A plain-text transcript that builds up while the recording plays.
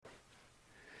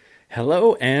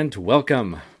Hello and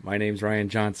welcome. My name's Ryan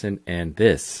Johnson, and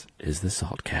this is the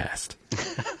Saltcast.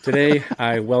 Today,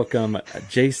 I welcome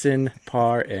Jason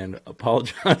Parr and Paul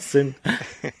Johnson.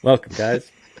 Welcome, guys.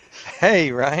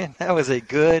 Hey, Ryan, that was a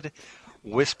good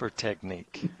whisper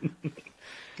technique.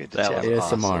 Good to That chat. was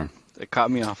ASMR. awesome. It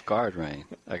caught me off guard, Ryan.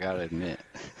 I gotta admit.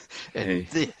 And Hey.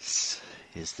 this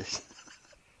is this.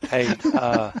 Hey,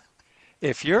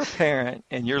 if you're a parent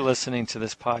and you're listening to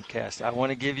this podcast, I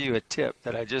want to give you a tip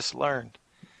that I just learned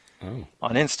Oh,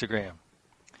 on Instagram.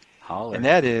 Holler. And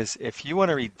that is, if you want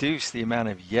to reduce the amount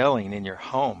of yelling in your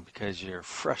home because you're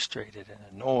frustrated and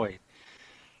annoyed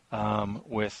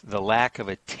with the lack of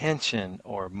attention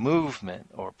or movement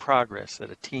or progress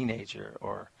that a teenager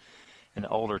or an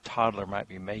older toddler might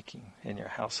be making in your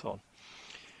household.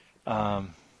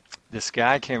 This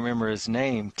guy, I can't remember his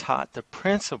name, taught the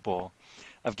principle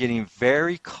of getting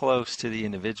very close to the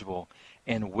individual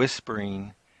and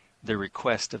whispering the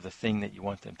request of the thing that you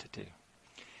want them to do.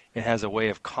 It has a way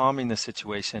of calming the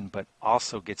situation, but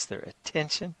also gets their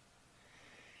attention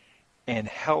and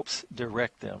helps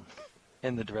direct them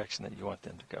in the direction that you want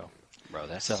them to go. Bro,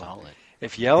 that's So, solid.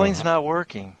 If yelling's not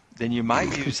working, then you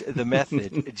might use the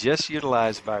method just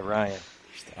utilized by Ryan,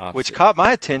 just the opposite. which caught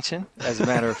my attention, as a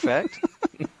matter of fact.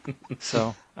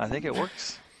 So I think it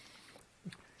works.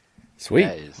 Sweet.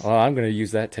 That is- Well, I'm going to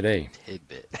use that today.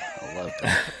 Tidbit. I love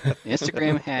that.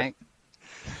 Instagram hack.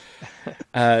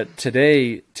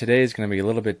 Today is going to be a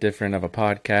little bit different of a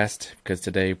podcast because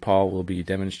today Paul will be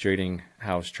demonstrating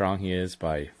how strong he is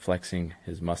by flexing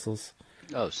his muscles.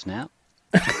 Oh, snap.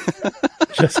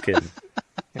 Just kidding.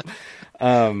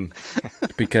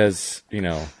 Because,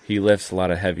 he lifts a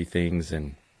lot of heavy things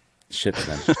and ships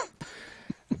them.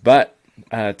 But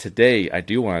today I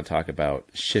do want to talk about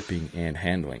shipping and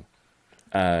handling.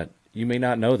 You may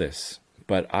not know this,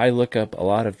 but I look up a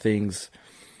lot of things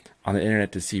on the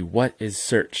internet to see what is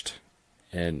searched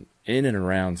and in and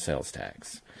around sales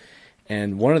tax.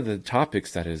 And one of the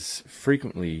topics that is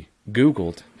frequently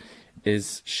Googled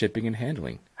is shipping and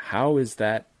handling. How is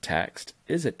that taxed?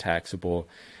 Is it taxable?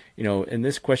 And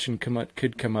this question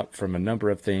could come up from a number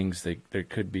of things. There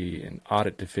could be an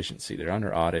audit deficiency. They're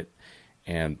under audit,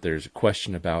 and there's a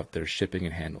question about their shipping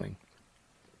and handling.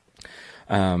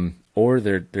 Or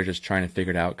they're just trying to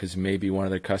figure it out because maybe one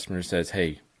of their customers says,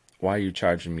 hey, why are you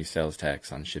charging me sales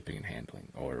tax on shipping and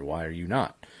handling? Or why are you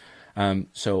not?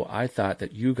 So I thought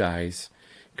that you guys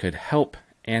could help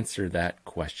answer that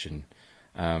question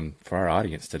for our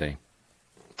audience today.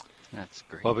 That's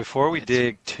great. Well, before we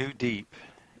dig too deep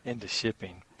into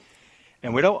shipping,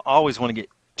 and we don't always want to get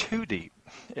too deep.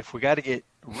 If we got to get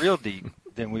real deep,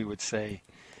 then we would say,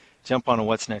 jump on a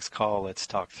What's Next call, let's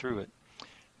talk through it.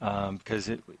 Because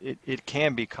it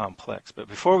can be complex. But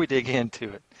before we dig into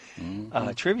it,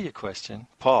 trivia question.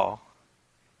 Paul,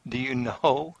 do you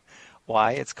know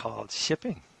why it's called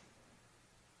shipping?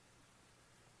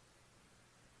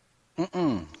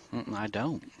 I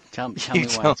don't. Tell me You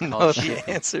why don't it's know called the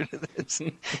shipping. answer to this.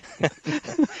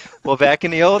 Well, back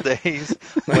in the old days,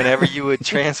 whenever you would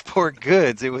transport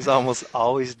goods, it was almost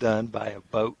always done by a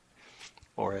boat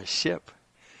or a ship.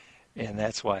 And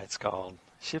that's why it's called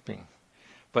shipping.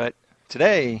 But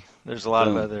today, there's a lot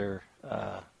of other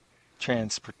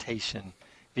transportation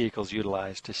vehicles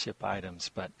utilized to ship items.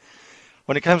 But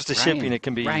when it comes to shipping, it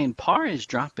can be... Ryan Parr is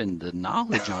dropping the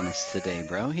knowledge on us today,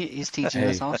 bro. He's teaching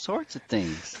us all sorts of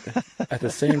things. At the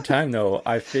same time, though,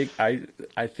 I think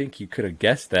you could have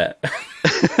guessed that.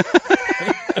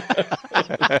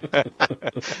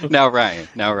 Now, Ryan,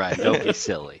 don't be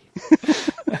silly.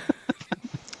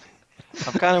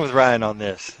 I'm kind of with Ryan on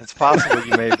this. It's possible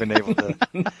you may have been able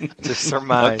to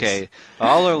surmise. Okay,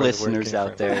 all our where the word listeners came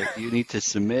out from. there, you need to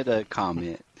submit a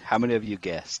comment. How many of you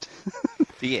guessed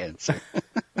the answer?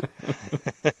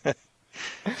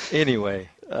 Anyway,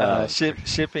 Okay.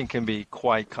 shipping can be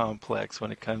quite complex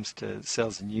when it comes to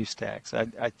sales and use tax.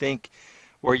 I think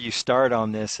where you start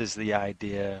on this is the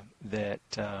idea that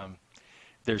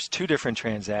there's two different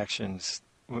transactions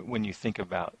when you think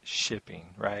about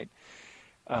shipping, right?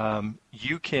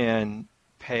 You can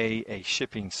pay a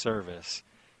shipping service,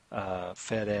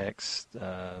 FedEx,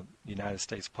 United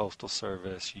States Postal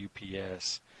Service,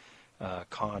 UPS,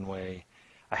 Conway.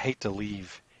 I hate to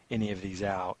leave any of these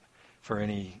out for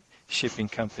any shipping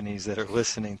companies that are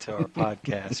listening to our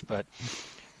podcast, but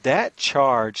that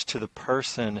charge to the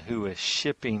person who is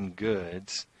shipping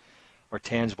goods or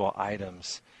tangible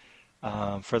items,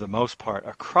 for the most part,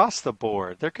 across the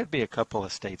board, there could be a couple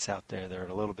of states out there that are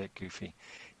a little bit goofy,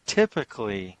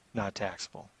 typically not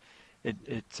taxable.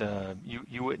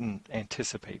 You wouldn't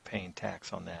anticipate paying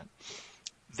tax on that.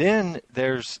 Then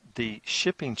there's the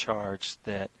shipping charge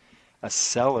that a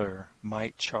seller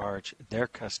might charge their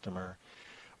customer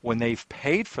when they've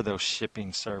paid for those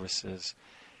shipping services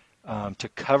to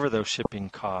cover those shipping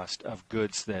costs of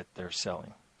goods that they're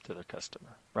selling to their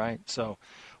customer, right? So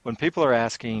when people are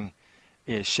asking,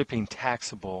 is shipping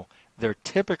taxable, they're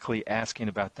typically asking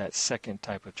about that second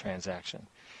type of transaction,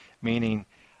 meaning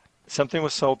something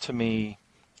was sold to me,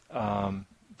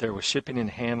 there was shipping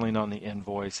and handling on the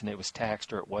invoice, and it was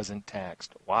taxed or it wasn't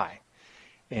taxed. Why?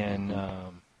 And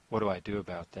what do I do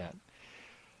about that?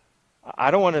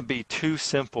 I don't want to be too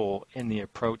simple in the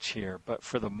approach here, but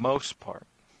for the most part,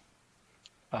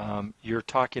 you're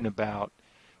talking about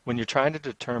when you're trying to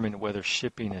determine whether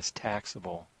shipping is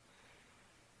taxable,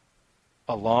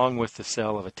 along with the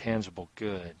sale of a tangible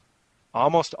good,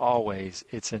 almost always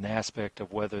it's an aspect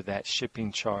of whether that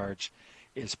shipping charge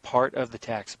is part of the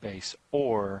tax base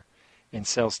or in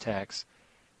sales tax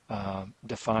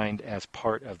defined as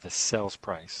part of the sales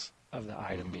price of the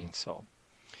item being sold.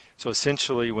 So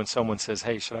essentially when someone says,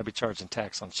 hey, should I be charging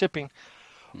tax on shipping?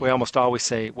 We almost always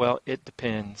say, well, it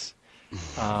depends.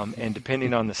 And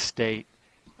depending on the state,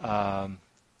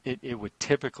 it would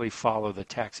typically follow the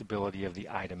taxability of the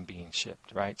item being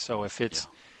shipped, right? So if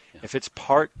it's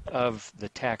part of the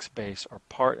tax base or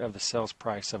part of the sales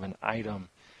price of an item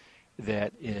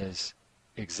that is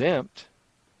exempt,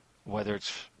 whether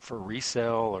it's for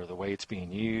resale or the way it's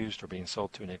being used or being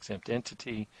sold to an exempt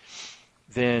entity,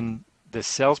 then the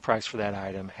sales price for that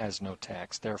item has no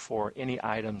tax. Therefore, any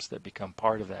items that become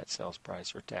part of that sales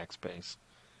price or tax base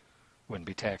wouldn't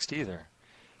be taxed either.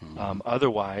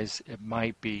 Otherwise, it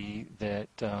might be that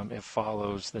it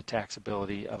follows the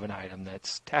taxability of an item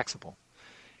that's taxable,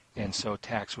 and so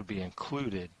tax would be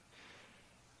included.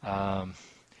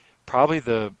 Probably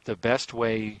the best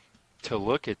way to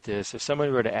look at this, if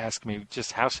somebody were to ask me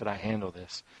just how should I handle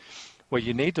this, well,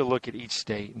 you need to look at each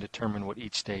state and determine what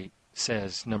each state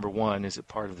says. Number one, is it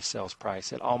part of the sales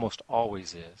price? It almost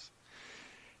always is.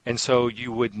 And so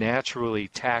you would naturally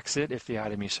tax it if the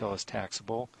item you sell is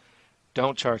taxable.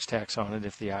 Don't charge tax on it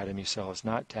if the item you sell is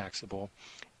not taxable,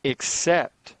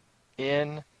 except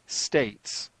in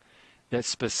states that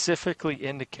specifically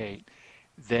indicate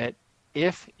that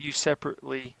if you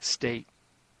separately state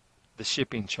the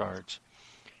shipping charge,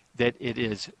 that it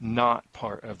is not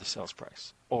part of the sales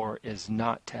price or is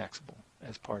not taxable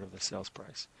as part of the sales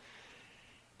price.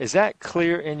 Is that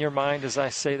clear in your mind as I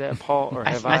say that, Paul, or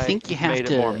have I think you have made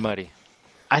it more muddy?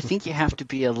 I think you have to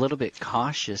be a little bit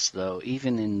cautious, though,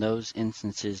 even in those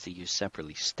instances that you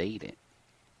separately state it.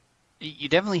 You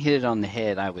definitely hit it on the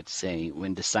head, I would say,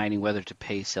 when deciding whether to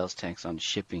pay sales tax on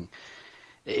shipping.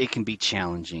 It can be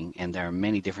challenging, and there are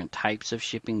many different types of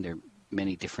shipping. There are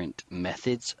many different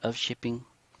methods of shipping,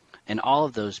 and all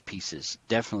of those pieces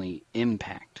definitely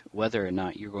impact whether or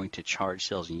not you're going to charge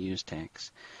sales and use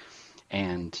tax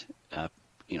and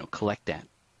collect that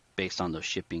based on those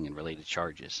shipping and related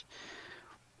charges.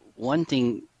 One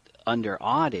thing under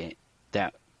audit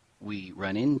that we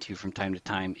run into from time to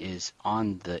time is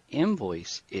on the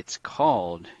invoice, it's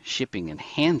called shipping and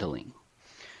handling.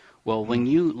 Well, when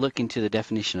you look into the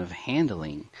definition of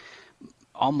handling,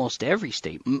 almost every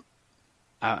state,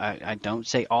 I don't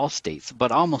say all states,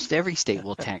 but almost every state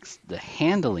will tax the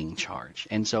handling charge.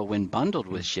 And so when bundled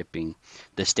with shipping,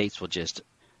 the states will just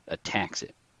tax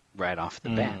it right off the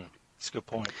bat. That's a good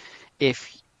point.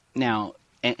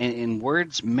 And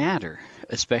words matter,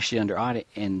 especially under audit,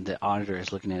 and the auditor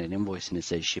is looking at an invoice and it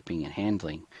says shipping and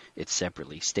handling. It's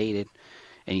separately stated.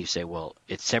 And you say, well,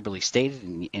 it's separately stated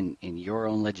in your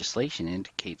own legislation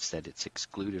indicates that it's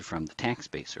excluded from the tax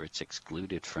base or it's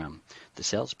excluded from the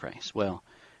sales price. Well,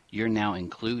 you're now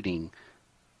including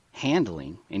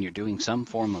handling, and you're doing some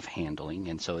form of handling,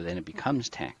 and so then it becomes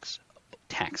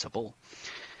taxable.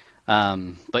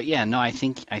 But yeah, no, I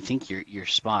think you're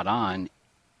spot on.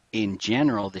 In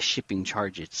general, the shipping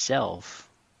charge itself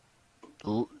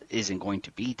isn't going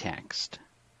to be taxed.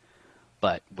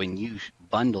 But when you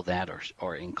bundle that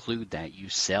or include that, you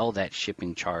sell that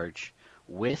shipping charge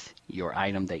with your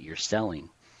item that you're selling,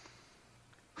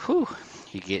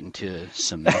 you get into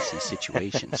some messy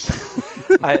situations.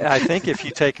 I think if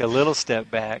you take a little step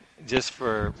back, just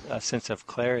for a sense of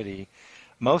clarity,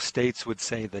 most states would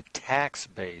say the tax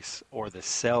base or the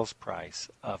sales price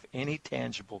of any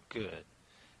tangible good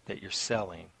that you're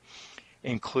selling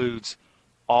includes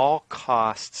all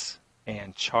costs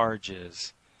and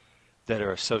charges that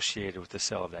are associated with the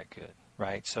sale of that good,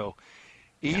 right? So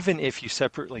even if you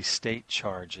separately state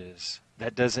charges,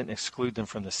 that doesn't exclude them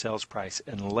from the sales price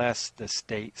unless the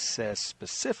state says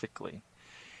specifically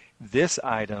this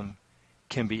item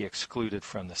can be excluded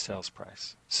from the sales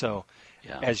price. So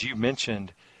as you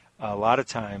mentioned, a lot of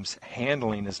times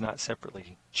handling is not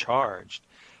separately charged,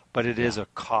 but it is a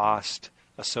cost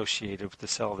associated with the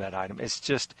sale of that item. It's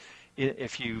just,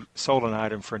 if you sold an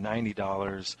item for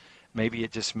 $90, maybe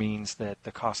it just means that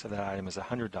the cost of that item is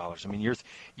 $100. I mean,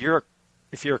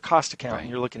 if you're a cost accountant,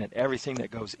 you're looking at everything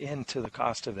that goes into the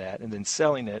cost of that and then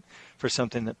selling it for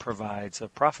something that provides a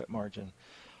profit margin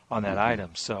on that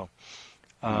item. So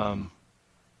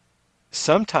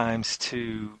sometimes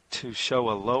to show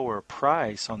a lower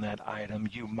price on that item,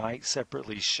 you might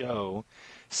separately show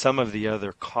some of the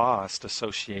other costs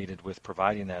associated with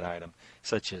providing that item,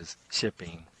 such as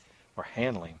shipping or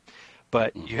handling.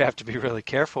 But you have to be really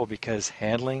careful because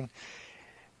handling,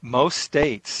 most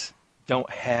states don't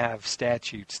have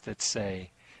statutes that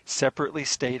say separately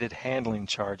stated handling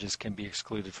charges can be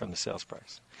excluded from the sales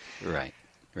price. Right.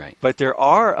 But there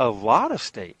are a lot of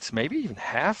states, maybe even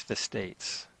half the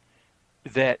states,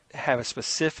 that have a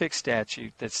specific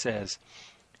statute that says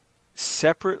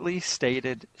separately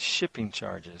stated shipping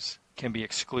charges can be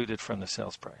excluded from the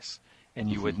sales price, and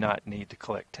you would not need to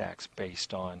collect tax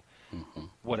based on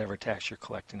whatever tax you're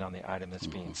collecting on the item that's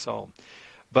being sold.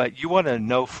 But you want to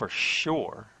know for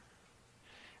sure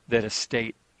that a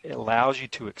state allows you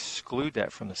to exclude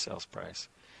that from the sales price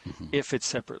if it's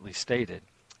separately stated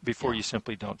before you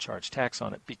simply don't charge tax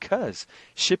on it, because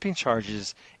shipping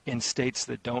charges in states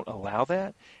that don't allow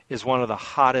that is one of the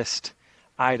hottest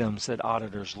items that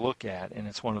auditors look at, and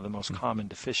it's one of the most common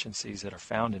deficiencies that are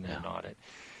found in an audit.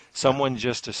 Someone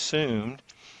just assumed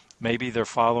maybe they're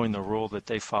following the rule that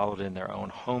they followed in their own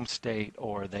home state,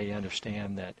 or they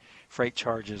understand that freight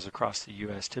charges across the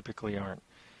U.S. typically aren't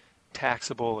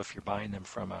taxable if you're buying them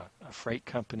from a freight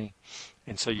company.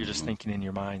 And so you're just thinking in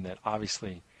your mind that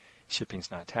obviously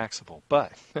shipping's not taxable.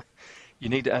 But you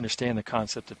need to understand the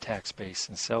concept of tax base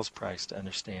and sales price to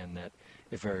understand that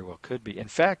it very well could be. In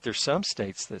fact, there's some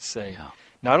states that say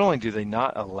not only do they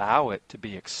not allow it to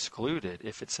be excluded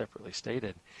if it's separately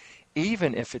stated,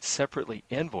 even if it's separately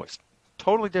invoiced,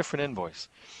 totally different invoice.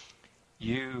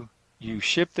 You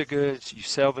ship the goods, you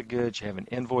sell the goods, you have an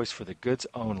invoice for the goods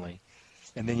only,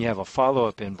 and then you have a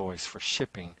follow-up invoice for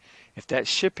shipping. If that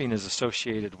shipping is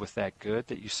associated with that good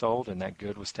that you sold and that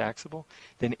good was taxable,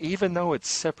 then even though it's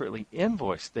separately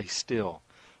invoiced, they still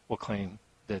will claim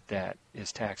that that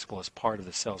is taxable as part of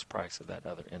the sales price of that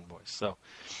other invoice. So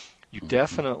you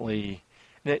definitely...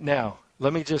 Now,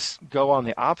 let me just go on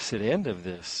the opposite end of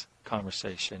this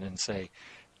conversation and say,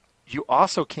 you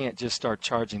also can't just start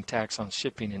charging tax on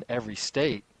shipping in every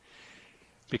state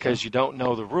because you don't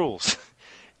know the rules.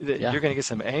 You're going to get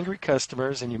some angry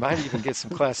customers, and you might even get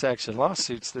some class action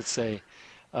lawsuits that say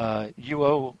you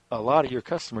owe a lot of your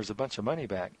customers a bunch of money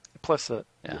back, plus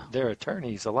their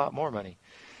attorneys a lot more money.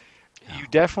 You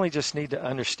definitely just need to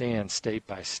understand state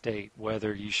by state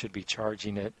whether you should be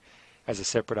charging it as a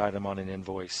separate item on an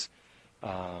invoice,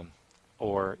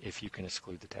 or if you can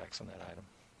exclude the tax on that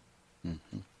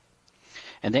item.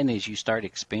 And then as you start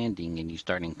expanding and you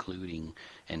start including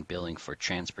and billing for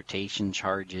transportation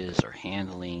charges or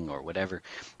handling or whatever,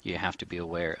 you have to be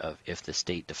aware of if the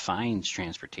state defines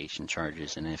transportation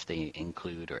charges and if they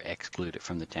include or exclude it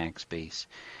from the tax base,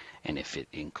 and if it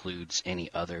includes any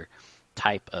other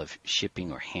type of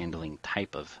shipping or handling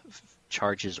type of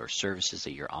charges or services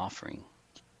that you're offering.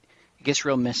 It gets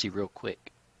real messy real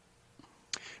quick.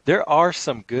 There are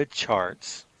some good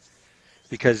charts,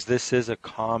 because this is a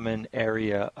common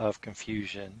area of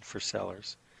confusion for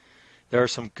sellers. There are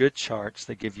some good charts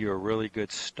that give you a really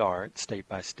good start, state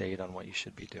by state, on what you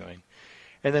should be doing.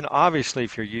 And then obviously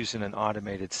if you're using an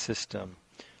automated system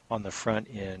on the front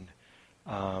end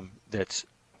that's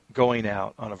going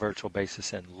out on a virtual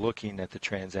basis and looking at the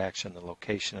transaction, the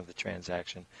location of the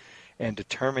transaction, and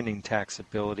determining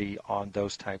taxability on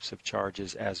those types of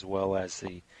charges as well as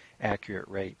the accurate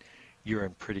rate, you're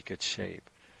in pretty good shape.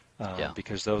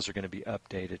 Because those are going to be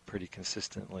updated pretty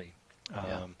consistently.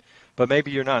 But maybe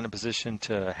you're not in a position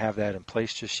to have that in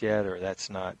place just yet, or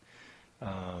that's not,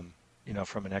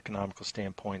 from an economical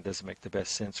standpoint, doesn't make the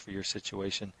best sense for your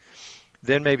situation.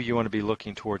 Then maybe you want to be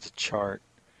looking towards a chart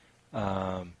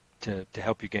to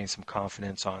help you gain some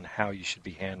confidence on how you should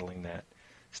be handling that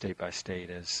state by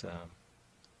state as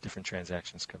different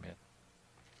transactions come in.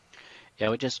 Yeah, I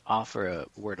would just offer a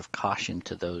word of caution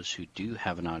to those who do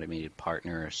have an automated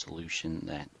partner or solution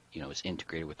that is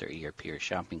integrated with their ERP or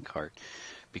shopping cart.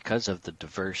 Because of the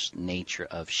diverse nature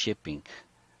of shipping,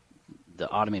 the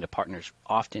automated partners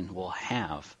often will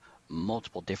have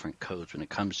multiple different codes when it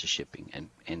comes to shipping.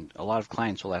 And a lot of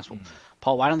clients will ask, well,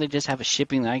 Paul, why don't they just have a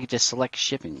shipping that I could just select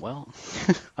shipping? Well,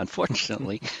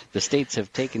 unfortunately, the states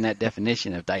have taken that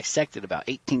definition, have dissected about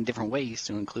 18 different ways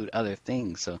to include other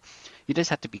things. So you just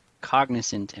have to be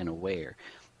cognizant and aware,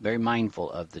 very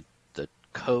mindful of the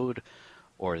code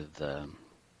or the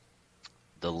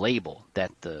label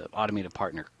that the automated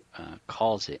partner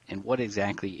calls it, and what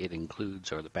exactly it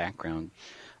includes, or the background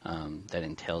that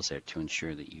entails there, to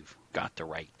ensure that you've got the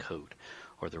right code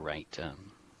or the right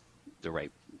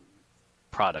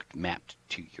product mapped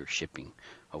to your shipping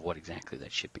of what exactly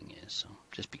that shipping is. So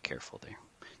just be careful there.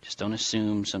 Just don't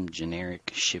assume some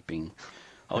generic shipping.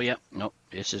 Oh yeah, nope,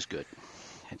 this is good.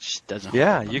 It just doesn't.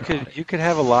 Yeah, you could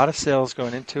have a lot of sales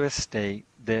going into a state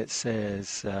that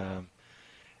says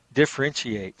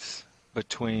differentiates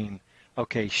between,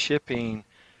 okay, shipping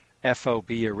FOB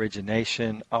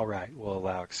origination, all right, we'll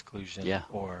allow exclusion,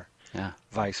 or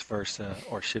vice versa,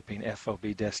 or shipping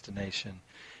FOB destination.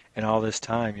 And all this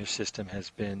time, your system has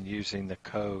been using the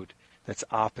code that's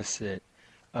opposite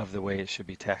of the way it should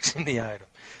be taxing the item.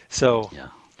 So,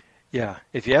 yeah,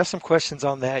 if you have some questions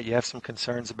on that, you have some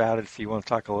concerns about it, if you want to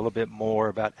talk a little bit more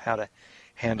about how to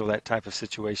handle that type of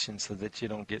situation so that you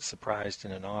don't get surprised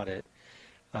in an audit,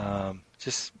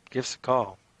 just give us a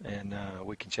call, and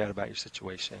we can chat about your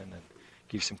situation and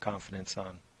give you some confidence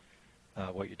on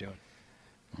what you're doing.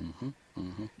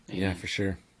 Yeah, for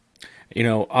sure.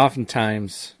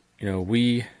 Oftentimes,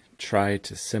 we try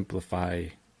to simplify,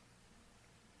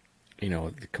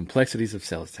 the complexities of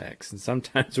sales tax, and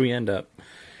sometimes we end up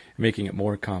making it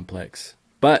more complex.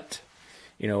 But,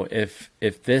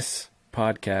 if this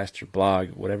podcast or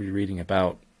blog, whatever you're reading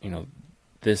about,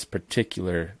 this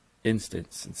particular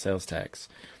instance in sales tax,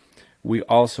 we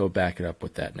also back it up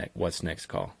with that what's next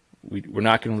call. We're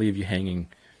not going to leave you hanging.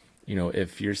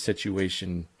 If your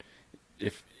situation,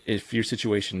 this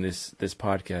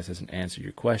podcast doesn't answer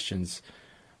your questions,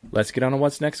 let's get on a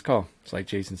what's next call. It's like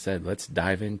Jason said, let's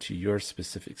dive into your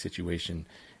specific situation,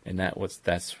 and that's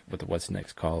what the what's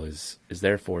next call is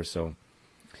there for. So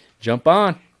jump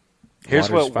on.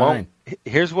 Here's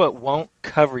what won't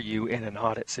cover you in an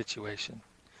audit situation.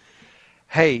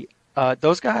 Hey,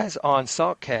 those guys on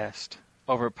Saltcast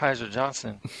over at Pizer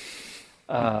Johnson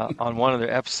on one of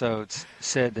their episodes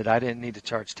said that I didn't need to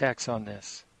charge tax on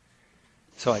this,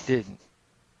 so I didn't.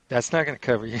 That's not going to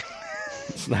cover you.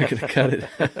 It's not going to cut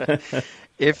it.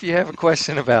 If you have a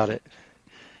question about it,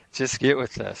 just get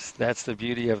with us. That's the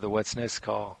beauty of the What's Next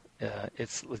call.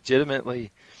 It's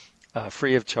legitimately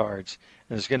free of charge.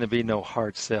 And there's going to be no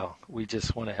hard sell. We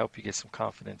just want to help you get some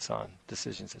confidence on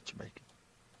decisions that you're making.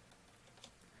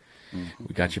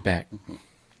 We got your back.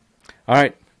 All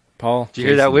right, Paul. Did you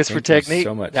hear that whisper technique?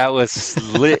 So much. That was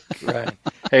slick, Ryan.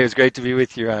 Hey, it was great to be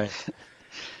with you, Ryan.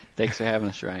 Thanks for having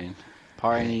us, Ryan.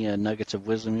 Paul, any nuggets of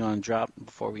wisdom you want to drop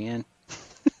before we end?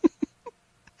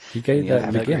 He gave that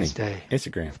in the beginning. Day.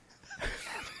 Instagram.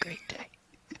 Have a great day.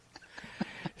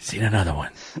 Seen another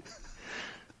one.